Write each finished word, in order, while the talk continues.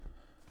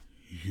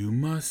You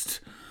must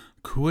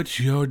quit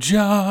your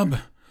job.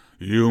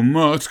 You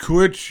must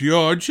quit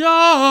your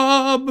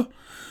job.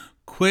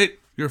 Quit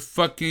your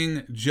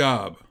fucking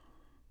job.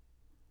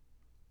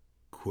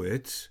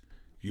 Quit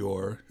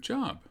your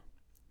job.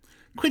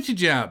 Quit your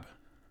job.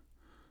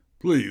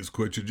 Please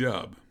quit your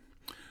job.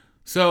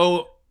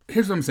 So,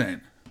 here's what I'm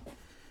saying.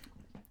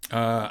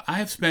 I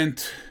have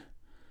spent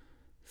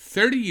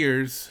 30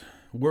 years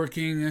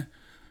working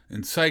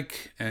in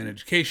psych and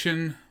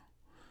education.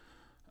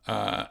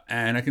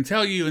 And I can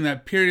tell you in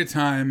that period of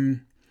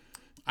time,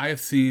 I have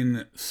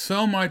seen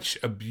so much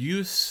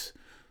abuse,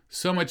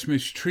 so much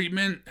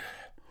mistreatment,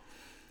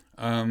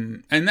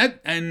 and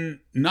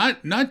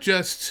not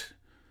just,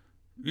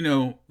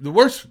 the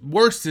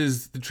worst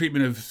is the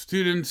treatment of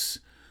students,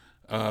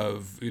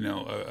 of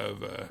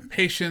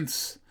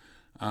patients.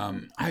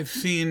 I've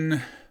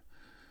seen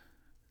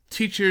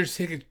teachers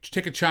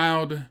take a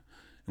child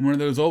in one of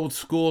those old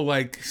school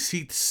like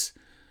seats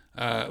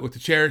with the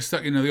chair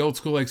stuck, the old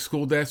school like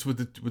school desk with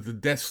the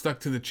desk stuck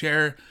to the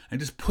chair, and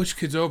just push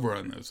kids over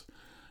on those.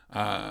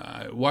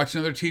 Watch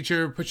another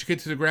teacher push a kid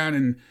to the ground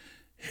and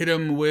hit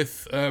him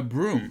with a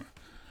broom.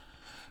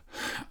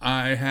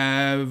 I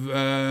have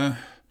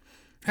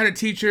had a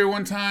teacher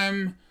one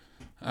time,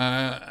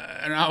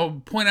 and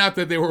I'll point out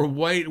that they were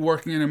white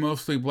working in a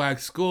mostly black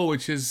school,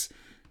 which is,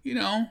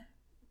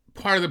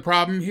 part of the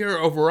problem here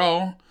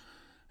overall.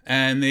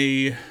 And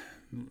they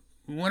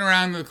went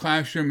around the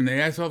classroom and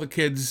they asked all the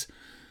kids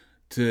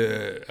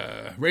to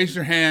raise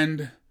their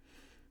hand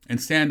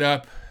and stand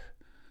up,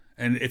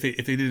 and if they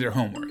did their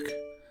homework.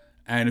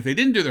 And if they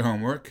didn't do their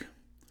homework,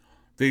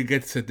 they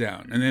get to sit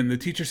down. And then the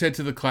teacher said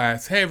to the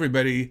class, "Hey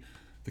everybody,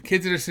 the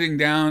kids that are sitting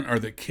down are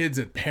the kids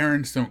that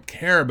parents don't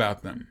care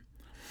about them."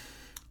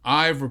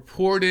 I've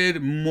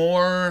reported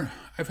more.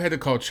 I've had to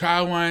call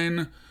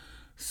Childline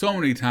so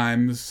many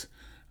times.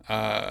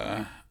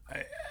 And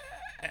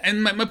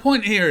my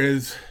point here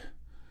is,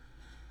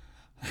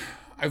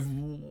 I've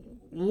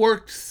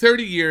worked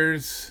 30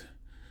 years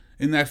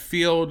in that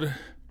field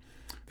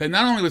that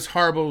not only was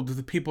horrible to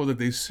the people that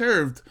they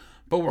served,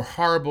 but were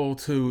horrible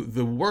to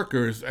the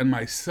workers and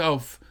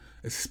myself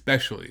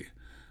especially.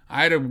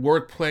 I had a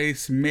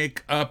workplace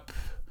make up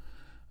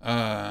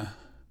a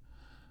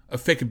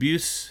fake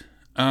abuse,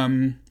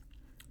 a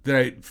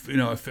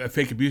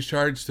fake abuse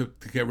charge to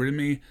get rid of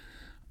me.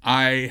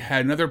 I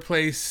had another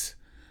place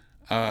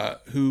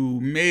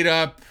who made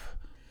up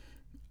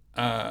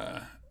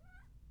an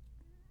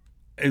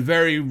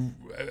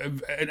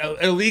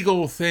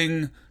illegal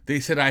thing they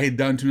said I had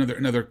done to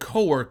another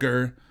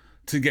coworker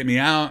to get me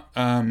out.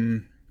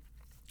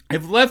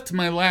 I've left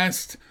my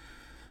last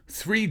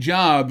 3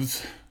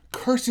 jobs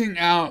cursing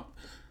out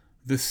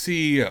the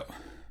CEO.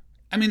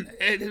 I mean,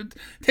 it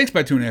takes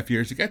about 2.5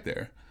 years to get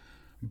there,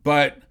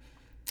 but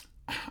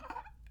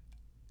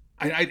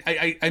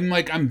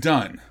I'm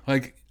done.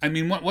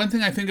 One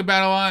thing I think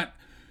about a lot,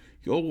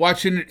 you'll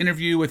watch an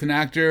interview with an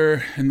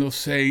actor and they'll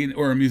say,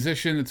 or a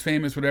musician that's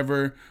famous,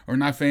 whatever, or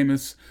not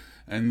famous,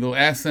 and they'll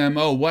ask them,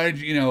 "Oh, why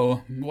did you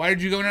go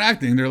into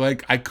acting?" They're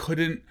like, "I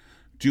couldn't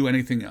do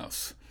anything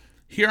else."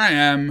 Here I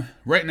am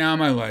right now in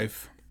my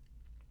life.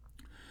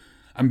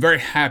 I'm very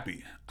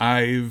happy.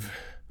 I've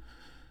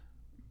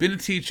been a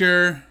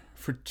teacher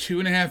for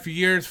 2.5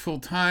 years full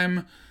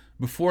time.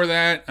 Before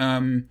that,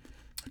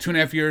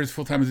 2.5 years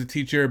full time as a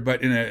teacher,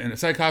 but in a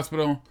psych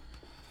hospital.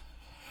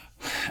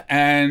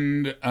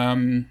 And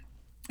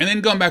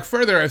then going back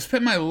further, I've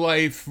spent my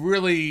life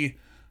really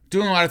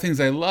doing a lot of things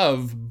I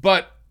love,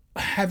 but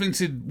having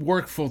to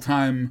work full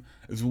time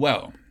as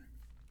well.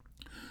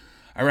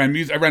 I ran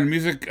a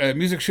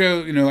music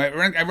show.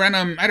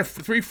 I had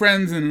 3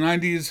 friends in the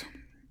 90s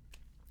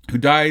who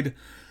died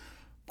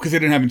because they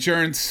didn't have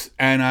insurance,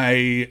 and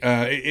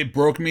it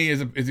broke me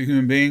as a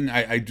human being.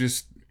 I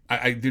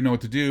didn't know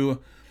what to do.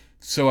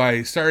 So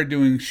I started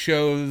doing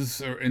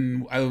shows I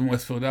live in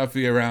West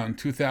Philadelphia around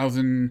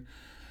 2000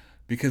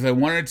 because I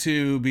wanted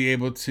to be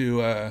able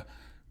to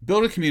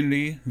build a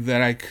community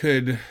that I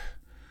could,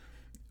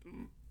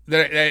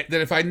 that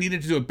if I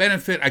needed to do a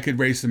benefit, I could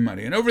raise some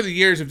money. And over the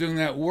years of doing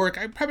that work,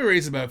 I probably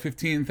raised about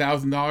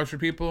 $15,000 for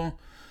people.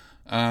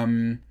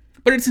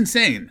 But it's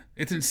insane.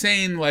 It's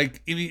insane.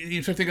 Like, if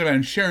you start thinking about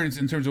insurance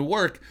in terms of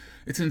work,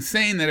 it's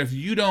insane that if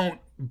you don't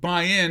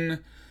buy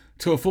in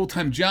to a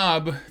full-time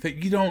job,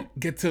 that you don't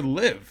get to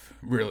live,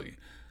 really.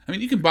 I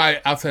mean, you can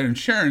buy outside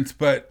insurance,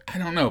 but I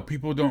don't know.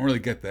 People don't really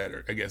get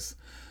that, I guess.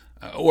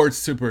 Or it's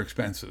super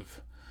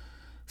expensive.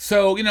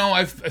 So,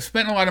 I've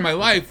spent a lot of my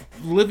life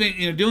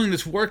living, doing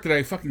this work that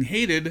I fucking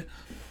hated,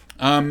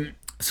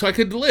 so I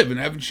could live and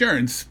have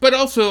insurance. But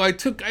also, I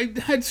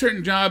had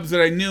certain jobs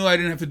that I knew I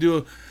didn't have to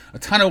do a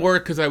ton of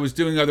work because I was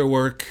doing other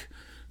work.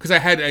 Because I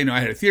had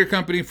a theater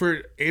company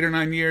for 8 or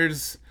 9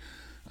 years.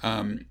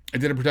 I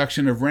did a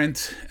production of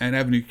Rent and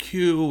Avenue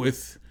Q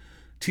with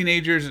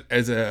teenagers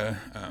as a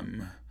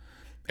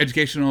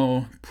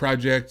educational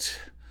project.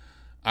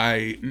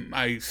 A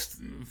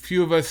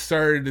few of us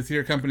started the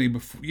theater company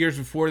years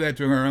before that,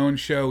 doing our own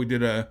show. We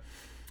did a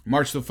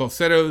March of the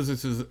Falsettos,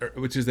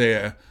 which is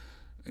a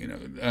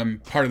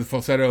part of the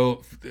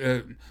Falsetto.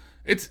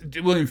 It's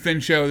William Finn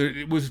show.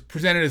 It was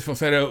presented as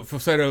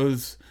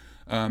Falsetto's.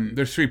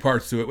 There's 3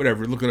 parts to it.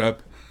 Whatever, look it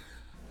up.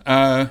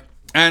 And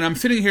I'm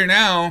sitting here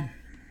now,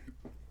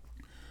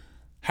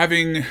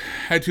 having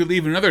had to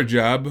leave another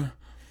job.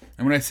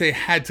 And when I say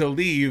had to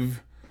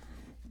leave,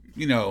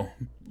 I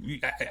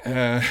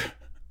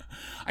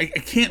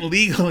can't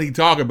legally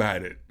talk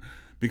about it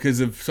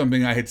because of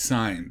something I had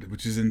signed,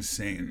 which is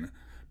insane.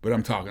 But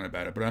I'm talking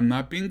about it. But I'm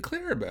not being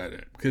clear about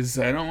it because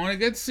I don't want to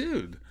get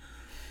sued.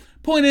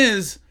 Point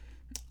is,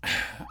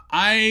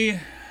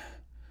 I've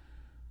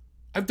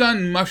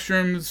done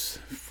mushrooms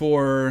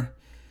for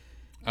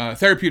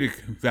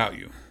therapeutic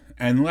value,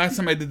 and the last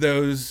time I did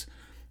those,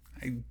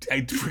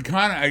 I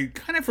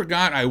kind of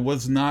forgot I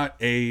was not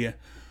a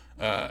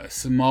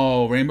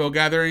small rainbow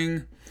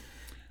gathering,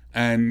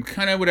 and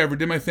kind of whatever,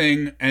 did my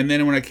thing, and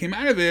then when I came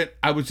out of it,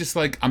 I was just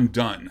like, I'm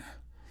done.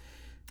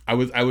 I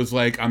was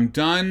like, I'm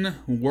done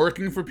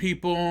working for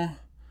people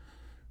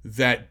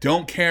that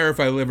don't care if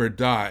I live or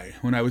die.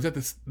 When I was at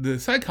the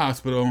psych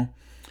hospital,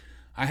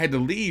 I had to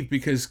leave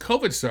because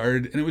COVID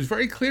started, and it was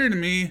very clear to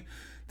me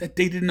that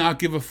they did not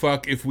give a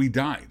fuck if we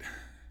died.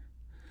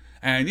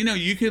 And,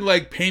 you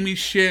could, pay me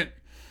shit.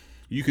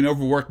 You can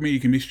overwork me.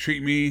 You can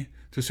mistreat me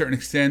to a certain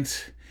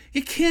extent.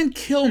 You can't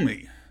kill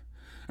me.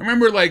 I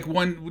remember,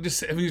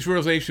 just having this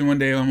realization one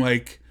day. I'm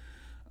like,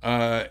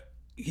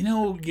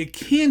 you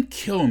can't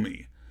kill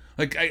me.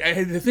 I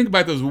had to think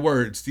about those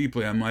words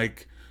deeply. I'm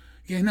like,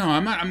 yeah, no,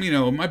 I'm not.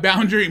 My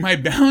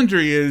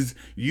boundary is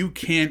you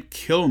can't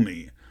kill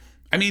me.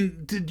 I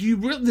mean,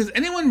 does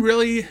anyone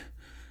really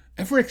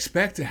ever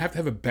expect to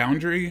have a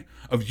boundary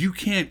of you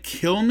can't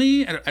kill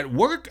me at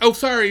work? Oh,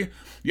 sorry.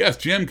 Yes,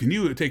 Jim, can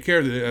you take care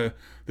of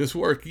this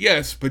work?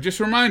 Yes, but just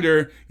a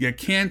reminder, you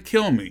can't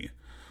kill me.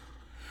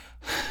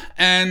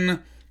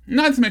 And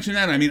not to mention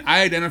that,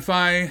 I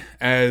identify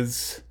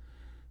as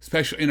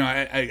special.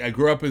 I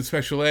grew up with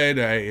special ed.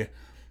 I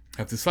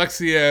have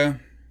dyslexia,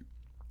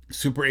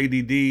 super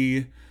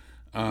ADD.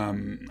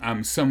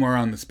 I'm somewhere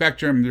on the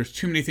spectrum. There's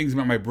too many things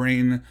about my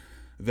brain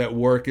that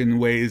work in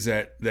ways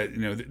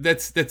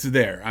that's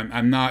there.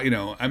 I'm not,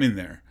 I'm in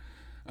there.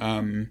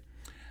 And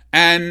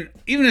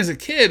even as a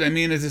kid,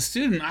 as a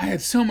student, I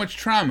had so much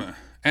trauma.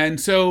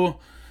 And so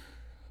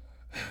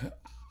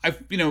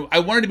I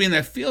wanted to be in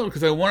that field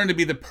because I wanted to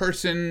be the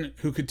person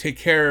who could take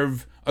care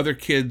of other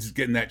kids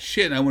getting that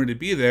shit. And I wanted to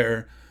be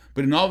there.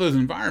 But in all those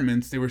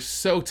environments, they were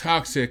so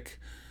toxic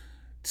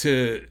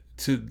to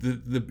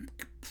the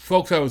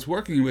folks I was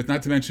working with,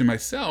 not to mention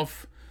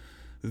myself,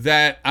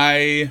 that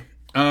it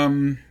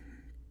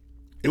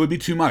would be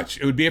too much.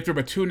 It would be after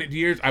about 2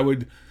 years, I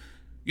would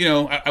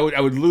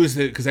lose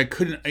it because I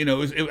couldn't,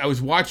 I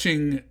was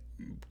watching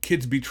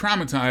kids be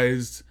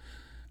traumatized,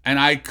 and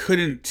I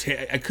couldn't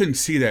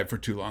see that for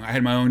too long. I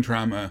had my own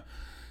trauma,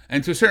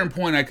 and to a certain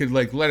point, I could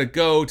let it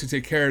go to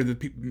take care of the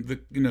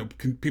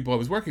people I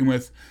was working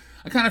with.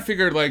 I kind of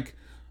figured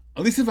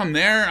at least if I'm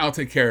there, I'll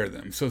take care of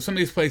them. So some of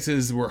these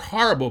places were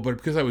horrible, but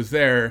because I was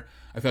there,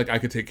 I felt like I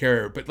could take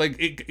care of it. But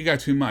it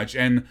got too much.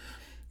 And,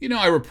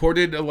 I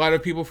reported a lot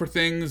of people for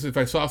things. If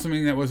I saw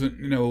something that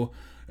wasn't,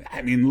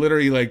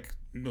 literally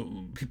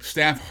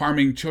staff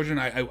harming children,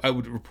 I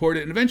would report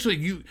it. And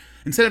eventually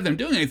instead of them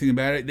doing anything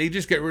about it, they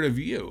just get rid of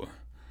you.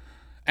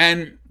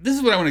 And this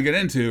is what I want to get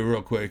into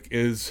real quick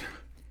is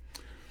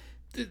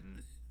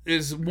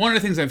one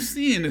of the things I've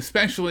seen,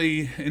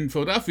 especially in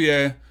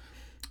Philadelphia,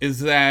 is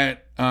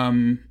that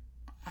I'm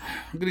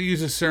going to use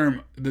this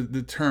term,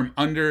 the term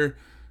I'm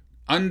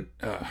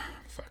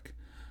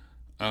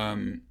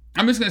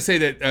just going to say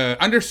that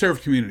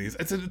underserved communities.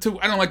 I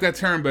don't like that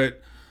term,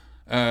 but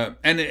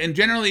and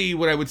generally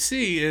what I would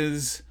see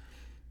is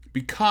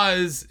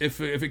because if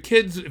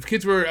kids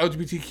were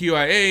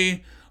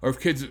LGBTQIA or if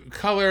kids of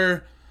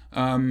color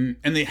and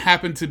they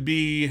happen to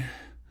be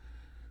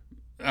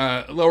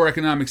lower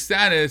economic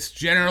status,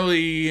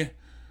 generally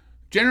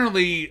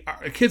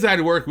kids I had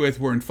to work with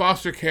were in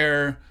foster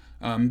care.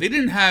 They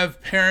didn't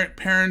have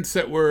parents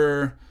that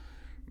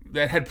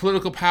had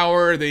political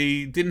power.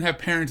 They didn't have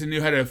parents that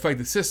knew how to fight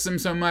the system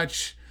so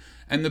much.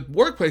 And the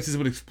workplaces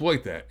would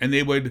exploit that. And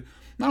they would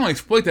not only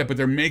exploit that, but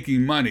they're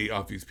making money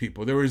off these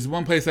people. There was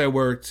one place I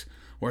worked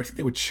where I think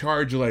they would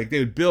charge they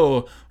would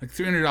bill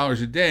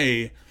 $300 a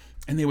day,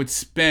 and they would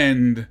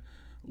spend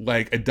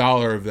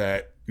 $1 of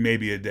that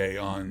maybe a day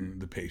on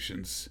the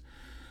patients.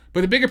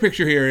 But the bigger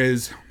picture here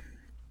is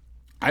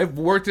I've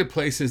worked at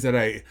places that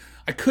I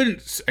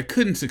couldn't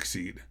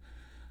succeed.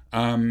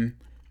 I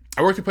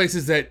worked at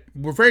places that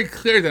were very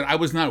clear that I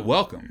was not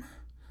welcome.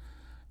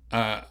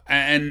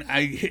 And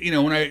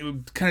when I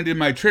kind of did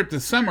my trip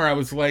this summer, I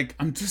was like,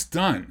 I'm just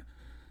done.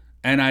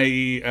 And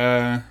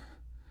I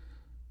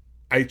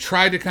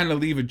tried to kind of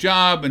leave a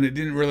job, and it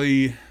didn't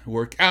really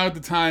work out at the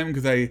time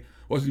because I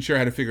wasn't sure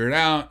how to figure it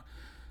out.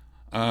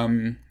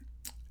 And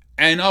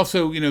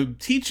also,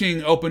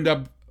 teaching opened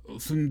up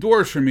some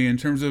doors for me in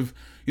terms of,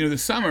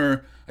 this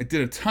summer I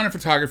did a ton of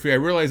photography. I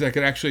realized I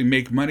could actually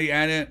make money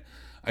at it.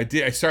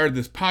 I started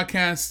this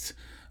podcast.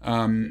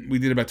 We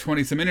did about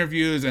 20 some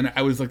interviews, and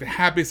I was like the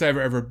happiest I've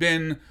ever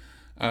been.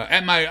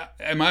 At my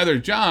other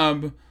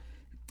job,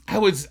 I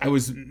was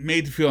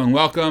made to feel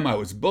unwelcome. I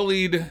was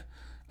bullied,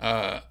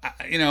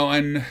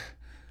 and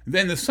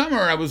then the summer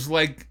I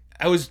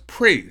was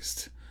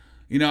praised.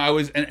 I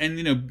was,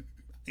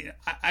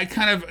 I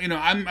kind of,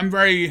 I'm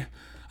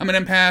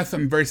an empath.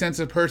 I'm a very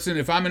sensitive person.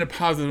 If I'm in a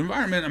positive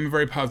environment, I'm a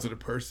very positive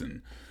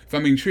person. If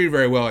I'm being treated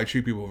very well, I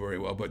treat people very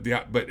well. But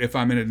if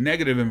I'm in a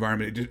negative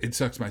environment, it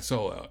sucks my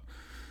soul out.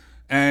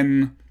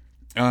 And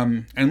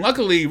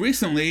luckily,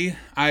 recently,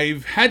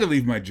 I've had to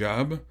leave my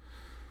job,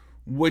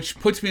 which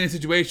puts me in a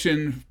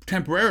situation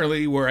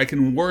temporarily where I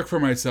can work for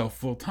myself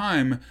full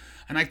time,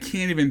 and I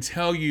can't even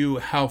tell you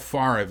how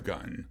far I've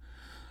gotten.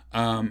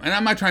 And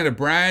I'm not trying to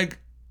brag.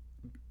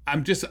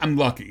 I'm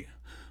lucky.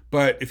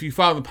 But if you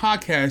follow the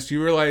podcast,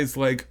 you realize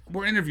I'm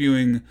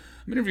interviewing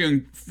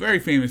very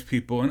famous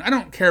people, and I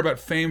don't care about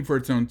fame for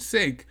its own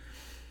sake,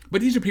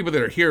 but these are people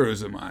that are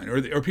heroes of mine,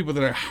 or people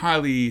that I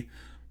highly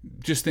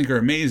just think are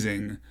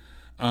amazing.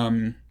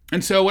 And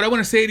so what I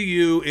want to say to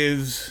you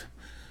is,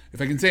 if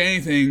I can say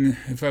anything,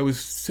 if I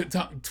was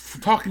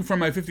talking from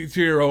my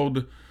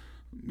 52-year-old,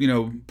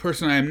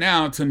 person I am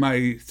now to my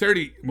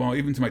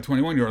even to my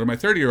 21-year-old or my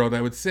 30-year-old,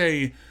 I would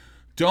say,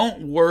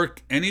 don't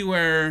work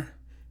anywhere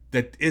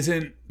that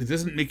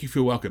doesn't make you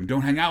feel welcome.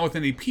 Don't hang out with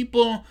any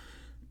people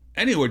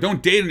anywhere.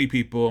 Don't date any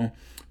people.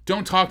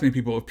 Don't talk to any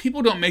people. If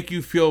people don't make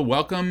you feel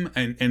welcome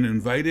and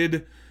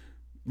invited,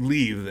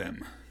 leave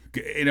them.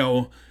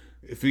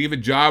 If you have a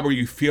job where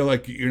you feel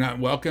like you're not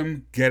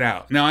welcome, get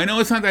out. Now, I know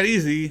it's not that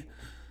easy.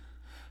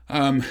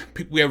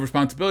 We have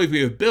responsibilities.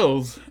 We have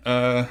bills.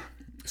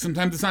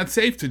 Sometimes it's not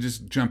safe to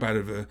just jump out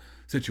of a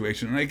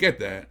situation, and I get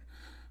that.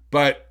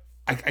 But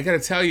I got to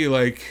tell you,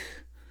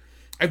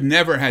 I've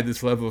never had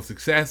this level of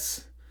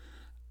success.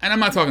 And I'm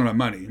not talking about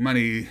money.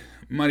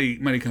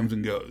 Money comes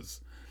and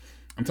goes.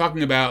 I'm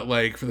talking about,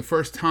 for the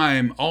first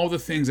time, all the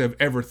things I've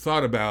ever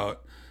thought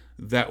about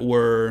that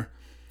were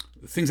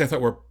things I thought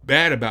were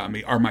bad about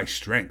me are my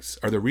strengths,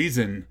 are the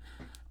reason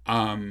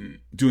I'm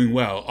doing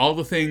well. All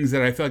the things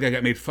that I felt like I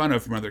got made fun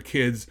of from other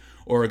kids,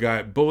 or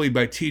got bullied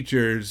by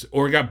teachers,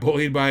 or got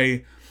bullied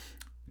by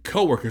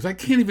coworkers. I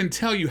can't even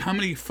tell you how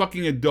many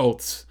fucking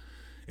adults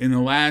in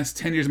the last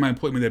 10 years of my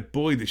employment that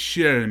bullied the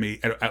shit out of me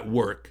at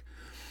work.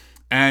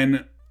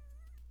 And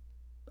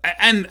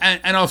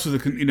also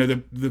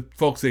the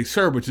folks they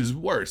serve, which is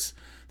worse.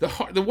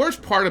 The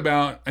worst part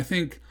about, I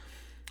think,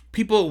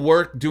 people at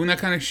work doing that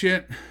kind of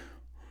shit,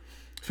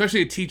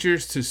 especially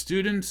teachers to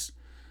students,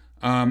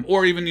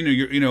 or even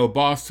a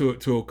boss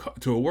to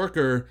a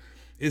worker,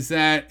 is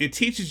that it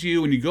teaches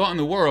you when you go out in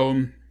the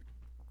world,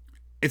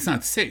 it's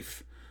not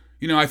safe.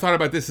 I thought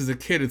about this as a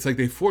kid. It's like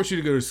they force you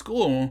to go to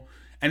school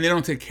and they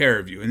don't take care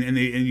of you, and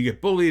you get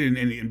bullied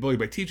and bullied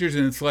by teachers,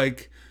 and it's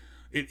like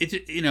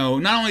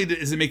not only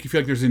does it make you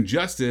feel like there's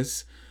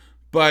injustice,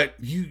 but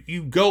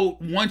you go,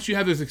 once you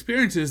have those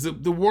experiences,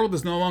 the world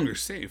is no longer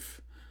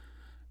safe.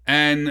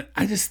 And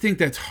I just think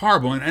that's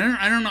horrible. And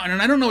I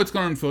don't know what's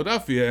going on in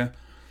Philadelphia,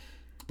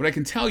 but I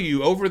can tell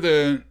you, over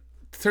the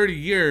 30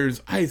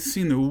 years, I've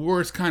seen the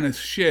worst kind of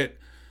shit,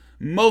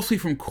 mostly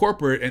from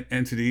corporate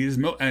entities,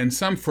 and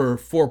some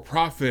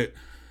for-profit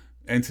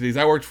entities.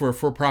 I worked for a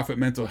for-profit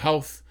mental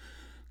health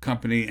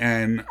company,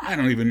 and I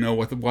don't even know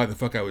why the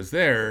fuck I was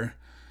there,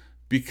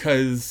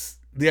 because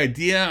the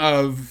idea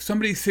of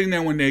somebody sitting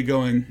there one day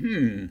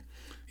going,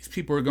 these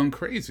people are going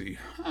crazy.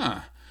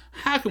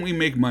 How can we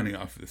make money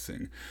off of this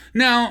thing?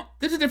 Now,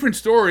 there's a different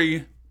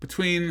story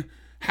between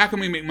how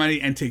can we make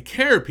money and take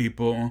care of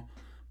people,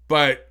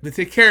 but the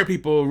take care of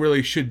people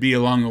really should be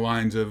along the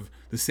lines of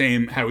the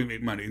same, how do we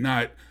make money,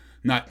 not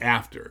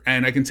after.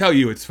 And I can tell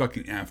you it's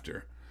fucking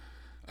after.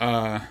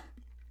 I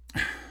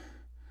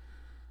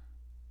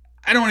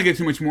don't want to get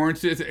too much more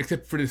into it,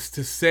 except for this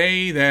to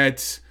say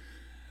that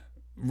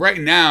right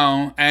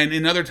now, and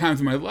in other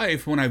times in my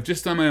life, when I've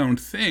just done my own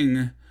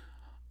thing,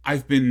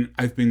 I've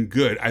been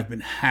good. I've been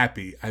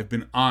happy. I've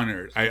been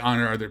honored. I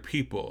honor other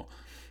people.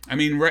 I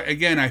mean,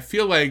 again, I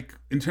feel like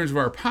in terms of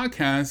our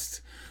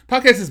podcast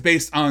is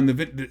based on the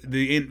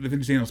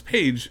Vintage Daniels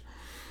page,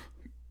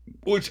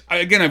 which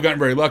again I've gotten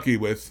very lucky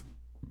with.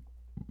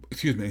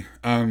 Excuse me.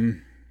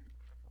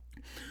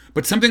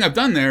 But something I've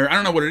done there, I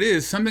don't know what it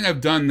is. Something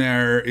I've done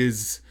there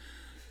is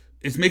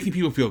making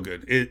people feel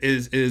good.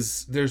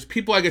 There's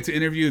people I get to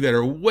interview that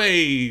are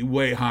way,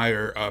 way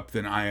higher up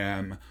than I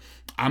am.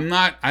 I'm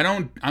not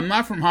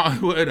from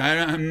Hollywood.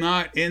 I'm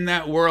not in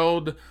that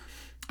world.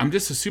 I'm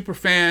just a super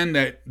fan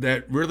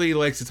that really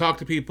likes to talk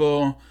to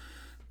people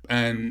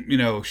and,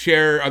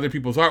 share other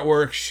people's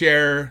artwork,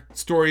 share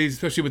stories,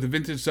 especially with the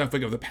vintage stuff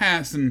of the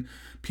past and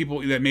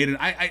people that made it.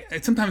 I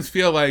sometimes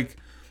feel like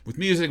with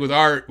music, with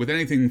art, with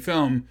anything in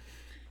film,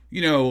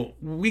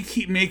 we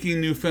keep making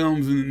new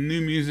films and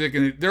new music,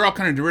 and they're all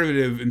kind of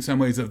derivative in some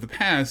ways of the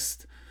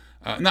past,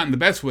 not in the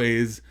best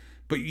ways.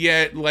 But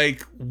yet,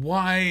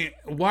 why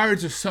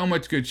is there so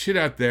much good shit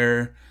out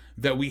there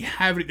that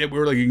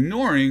we're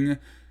ignoring?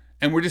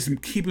 and we're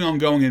just keeping on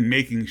going and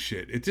making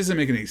shit. It doesn't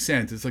make any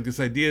sense. It's like this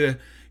idea that,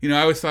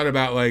 I always thought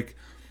about like,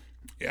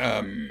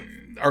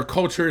 our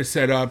culture is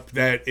set up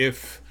that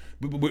if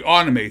we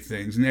automate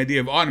things, and the idea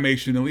of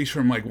automation, at least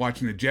from like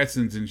watching the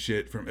Jetsons and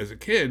shit from as a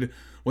kid,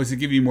 was to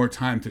give you more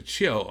time to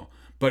chill.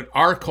 But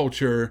our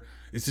culture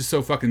is just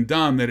so fucking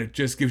dumb that it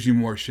just gives you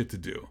more shit to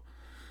do.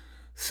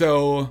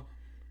 So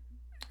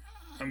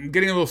I'm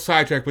getting a little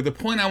sidetracked, but the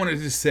point I wanted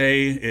to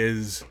say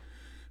is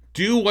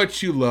do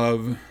what you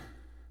love.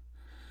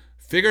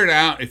 Figure it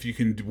out. If you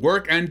can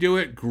work and do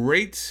it,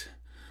 great.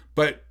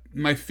 But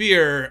my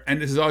fear,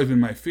 and this has always been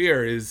my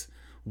fear, is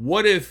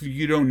what if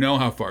you don't know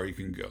how far you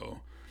can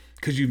go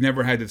because you've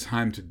never had the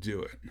time to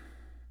do it?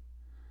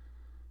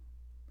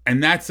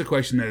 And that's the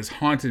question that has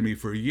haunted me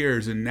for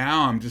years. And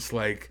now I'm just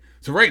like,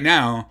 so right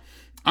now,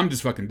 I'm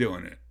just fucking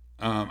doing it.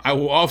 I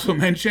will also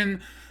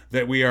mention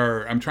that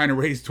I'm trying to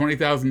raise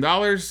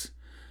 $20,000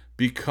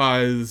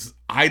 because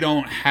I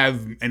don't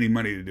have any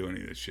money to do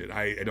any of this shit.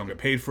 I don't get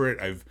paid for it.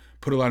 I've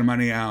put a lot of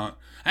money out.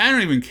 I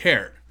don't even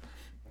care.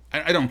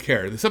 I don't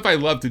care. The stuff I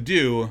love to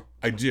do,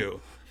 I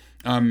do.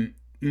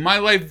 My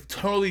life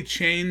totally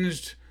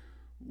changed,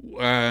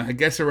 I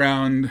guess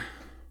around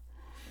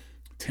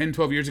 10,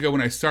 12 years ago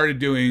when I started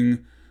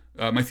doing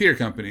my theater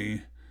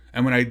company,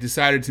 and when I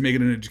decided to make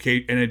it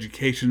an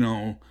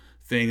educational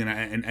thing,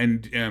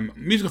 and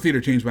musical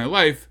theater changed my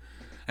life,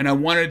 and I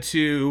wanted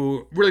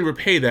to really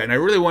repay that, and I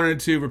really wanted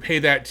to repay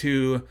that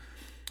to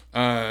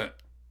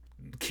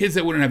kids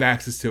that wouldn't have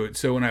access to it.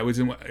 So when I lived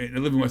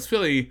in West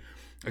Philly,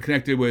 I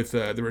connected with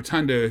the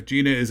Rotunda.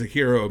 Gina is a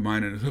hero of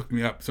mine and has hooked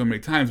me up so many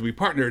times. We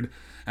partnered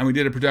and we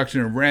did a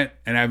production of Rent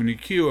and Avenue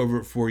Q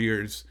over 4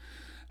 years.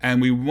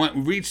 And we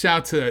reached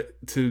out to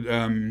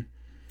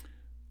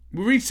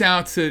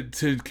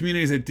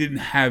communities that didn't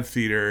have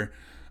theater,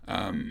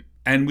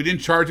 and we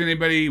didn't charge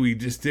anybody. We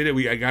just did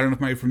it. I got enough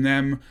money from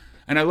them,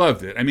 and I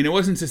loved it. I mean, it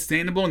wasn't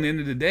sustainable in the end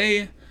of the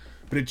day,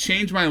 but it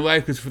changed my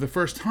life because for the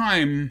first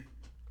time,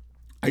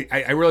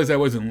 I realized I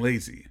wasn't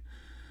lazy.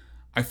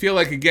 I feel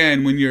like,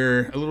 again, when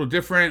you're a little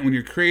different, when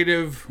you're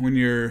creative, when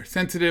you're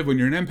sensitive, when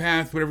you're an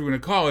empath, whatever you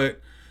want to call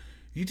it,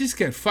 you just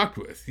get fucked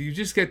with. You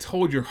just get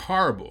told you're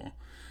horrible.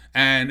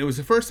 And it was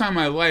the first time in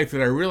my life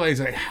that I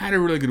realized I had a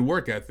really good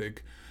work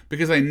ethic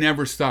because I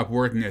never stopped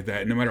working at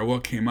that. No matter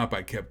what came up,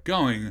 I kept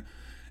going.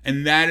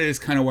 And that is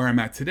kind of where I'm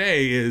at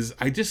today, is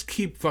I just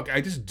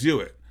I just do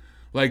it.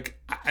 Like,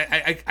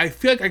 I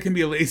feel like I can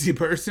be a lazy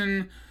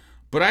person,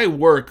 but I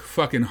work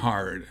fucking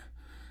hard.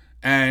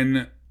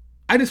 And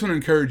I just want to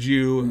encourage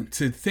you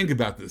to think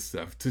about this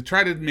stuff, to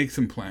try to make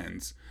some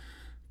plans.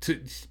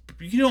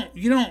 You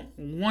don't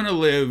want to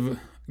live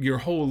your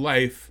whole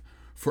life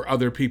for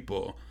other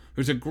people.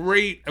 There's a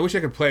great, I wish I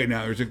could play it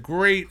now. There's a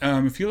great,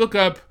 if you look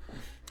up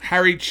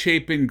Harry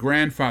Chapin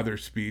grandfather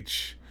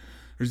speech,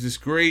 there's this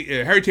great,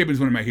 Harry Chapin is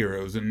one of my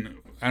heroes, and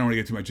I don't want to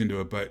get too much into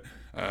it, but,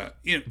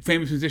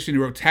 famous musician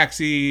who wrote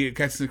Taxi,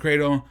 Cats in the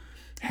Cradle.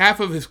 Half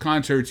of his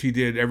concerts he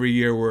did every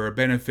year were a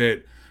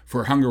benefit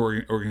for a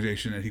hunger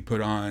organization that he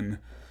put on,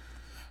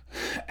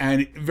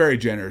 and very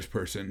generous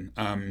person.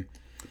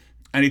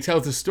 And he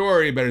tells a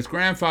story about his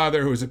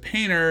grandfather who was a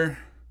painter,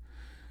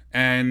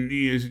 and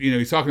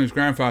he's talking to his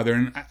grandfather,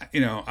 and I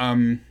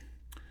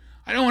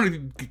don't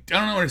want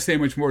to say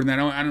much more than that.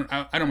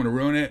 I don't want to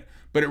ruin it,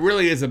 but it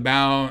really is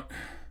about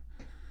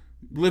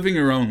living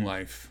your own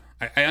life.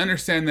 I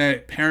understand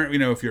that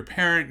if you're a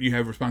parent, you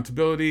have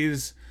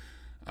responsibilities.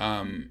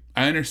 I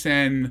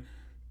understand,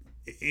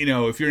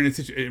 if you're in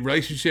a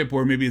relationship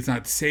where maybe it's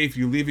not safe,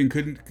 you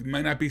leaving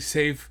might not be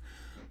safe,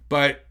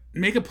 but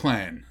make a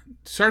plan.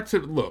 Start to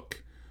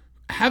look.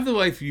 Have the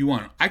life you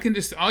want. I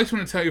just want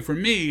to tell you, for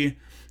me,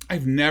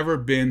 I've never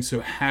been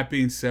so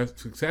happy and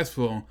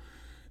successful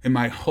in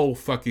my whole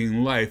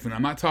fucking life. And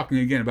I'm not talking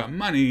again about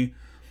money.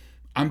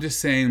 I'm just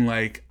saying,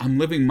 like, I'm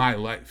living my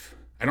life.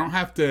 I don't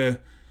have to,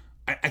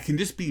 I can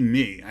just be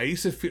me. I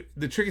used to feel,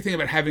 the tricky thing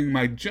about having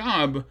my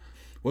job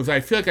was I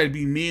feel like I'd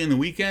be me in the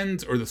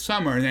weekends or the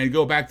summer, and then I'd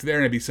go back to there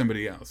and I'd be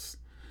somebody else.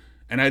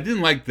 And I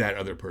didn't like that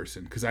other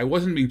person because I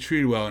wasn't being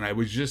treated well, and I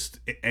was just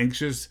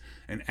anxious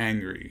and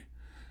angry.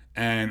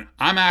 And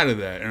I'm out of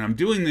that, and I'm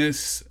doing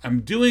this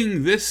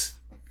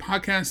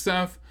podcast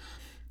stuff,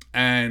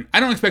 and I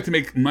don't expect to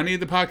make money at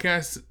the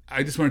podcast.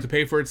 I just want it to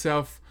pay for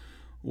itself.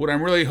 What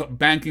I'm really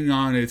banking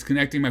on is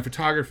connecting my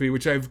photography,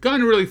 which I've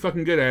gotten really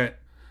fucking good at.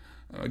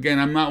 Again,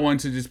 I'm not one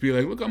to just be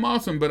like, look, I'm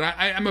awesome, but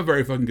I'm a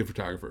very fucking good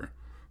photographer.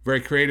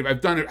 Very creative.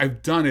 I've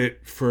done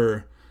it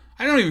for,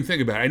 I don't even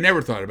think about it. I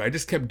never thought about it. I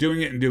just kept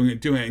doing it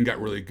and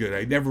got really good.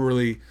 I never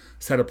really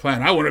set a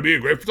plan. I want to be a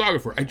great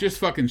photographer. I just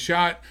fucking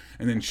shot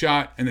and then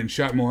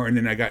shot more, and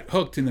then I got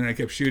hooked, and then I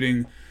kept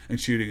shooting and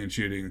shooting and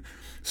shooting.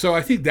 So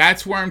I think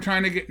that's where I'm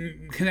trying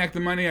to connect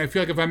the money. I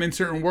feel like if I'm in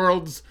certain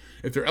worlds,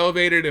 if they're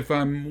elevated, if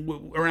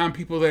I'm around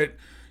people that,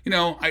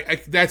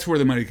 that's where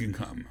the money can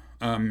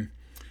come.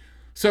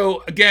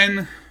 So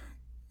again,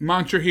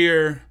 mantra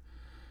here.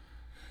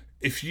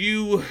 If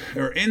you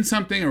are in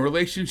something, a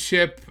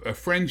relationship, a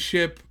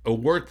friendship, a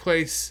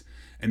workplace,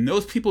 and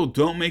those people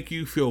don't make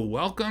you feel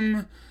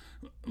welcome,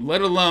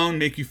 let alone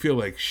make you feel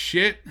like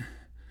shit,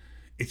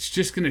 it's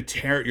just going to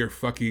tear at your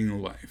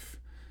fucking life.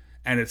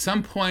 And at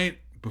some point,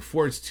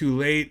 before it's too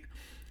late,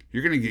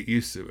 you're going to get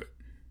used to it.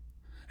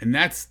 And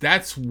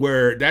that's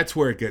where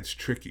it gets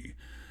tricky.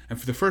 And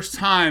for the first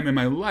time in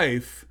my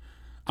life,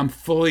 I'm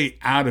fully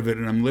out of it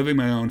and I'm living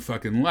my own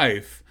fucking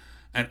life.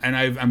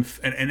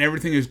 And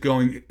everything is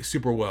going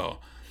super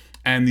well.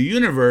 And the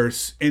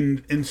universe,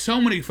 in so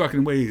many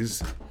fucking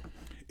ways,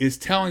 is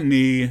telling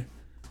me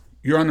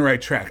you're on the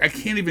right track. I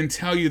can't even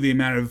tell you the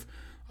amount of,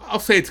 I'll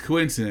say it's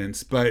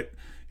coincidence, but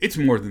it's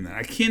more than that.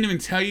 I can't even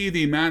tell you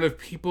the amount of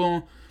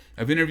people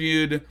I've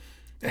interviewed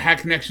that had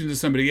connections to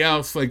somebody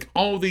else. Like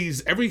all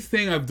these,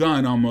 everything I've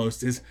done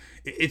almost is,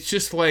 it's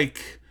just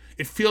like,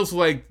 it feels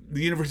like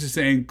the universe is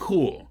saying,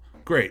 cool,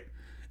 great.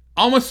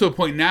 Almost to a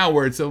point now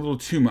where it's a little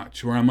too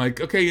much, where I'm like,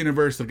 okay,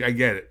 universe, like I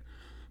get it.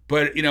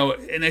 But, you know,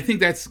 and I think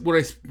that's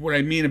what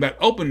I mean about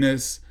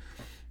openness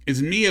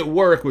is me at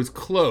work was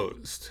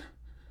closed.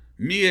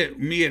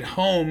 Me at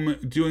home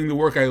doing the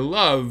work I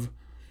love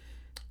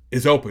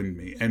is open to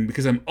me. And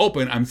because I'm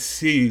open, I'm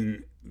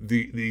seeing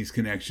these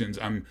connections.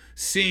 I'm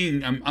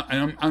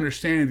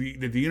understanding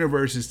that the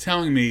universe is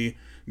telling me,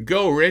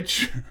 go,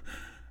 Rich,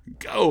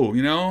 go,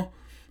 you know?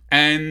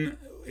 And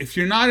if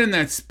you're not in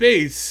that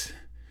space,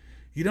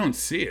 you don't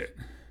see it.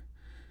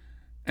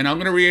 And I'm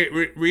going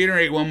to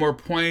reiterate one more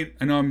point.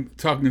 I know I'm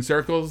talking in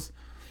circles.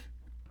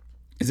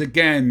 Is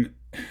again,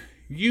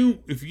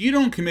 if you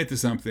don't commit to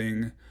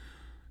something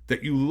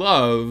that you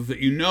love, that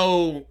you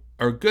know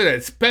are good at,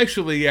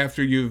 especially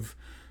after you've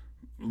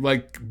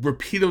like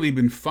repeatedly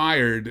been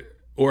fired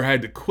or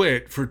had to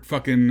quit for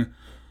fucking,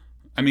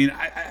 I mean,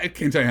 I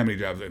can't tell you how many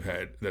jobs I've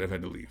had that I've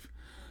had to leave.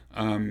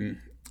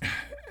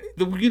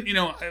 You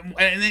know,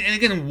 and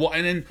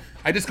then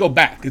I just go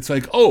back. It's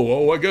like,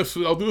 I guess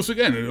I'll do this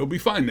again and it'll be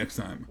fine next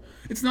time.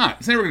 It's not.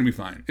 It's never going to be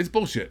fine. It's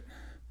bullshit.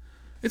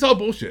 It's all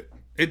bullshit.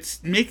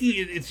 It's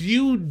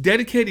you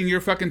dedicating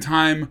your fucking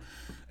time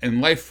and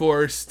life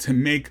force to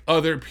make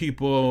other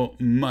people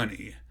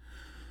money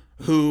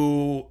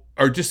who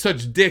are just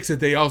such dicks that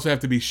they also have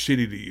to be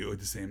shitty to you at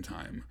the same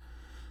time.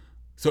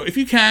 So if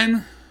you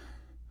can,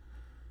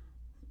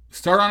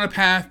 start on a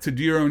path to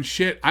do your own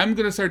shit. I'm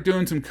going to start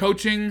doing some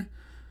coaching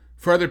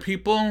for other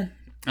people.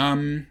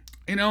 I'm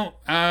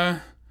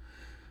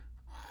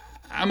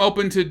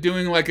open to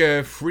doing like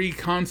a free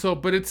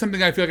consult, but it's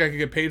something I feel like I could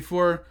get paid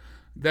for.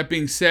 That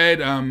being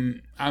said,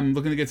 I'm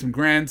looking to get some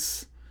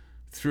grants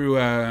through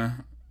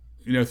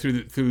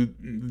through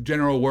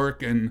general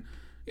work, and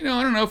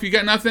I don't know, if you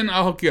got nothing,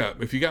 I'll hook you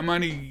up. If you got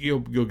money, you'll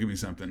give me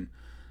something.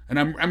 And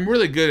I'm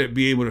really good at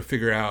being able to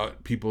figure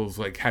out people's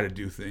like how to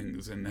do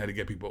things and how to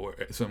get people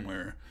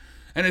somewhere,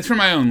 and it's for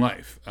my own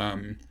life.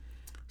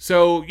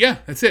 So yeah,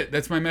 that's it.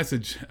 That's my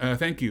message.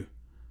 Thank you.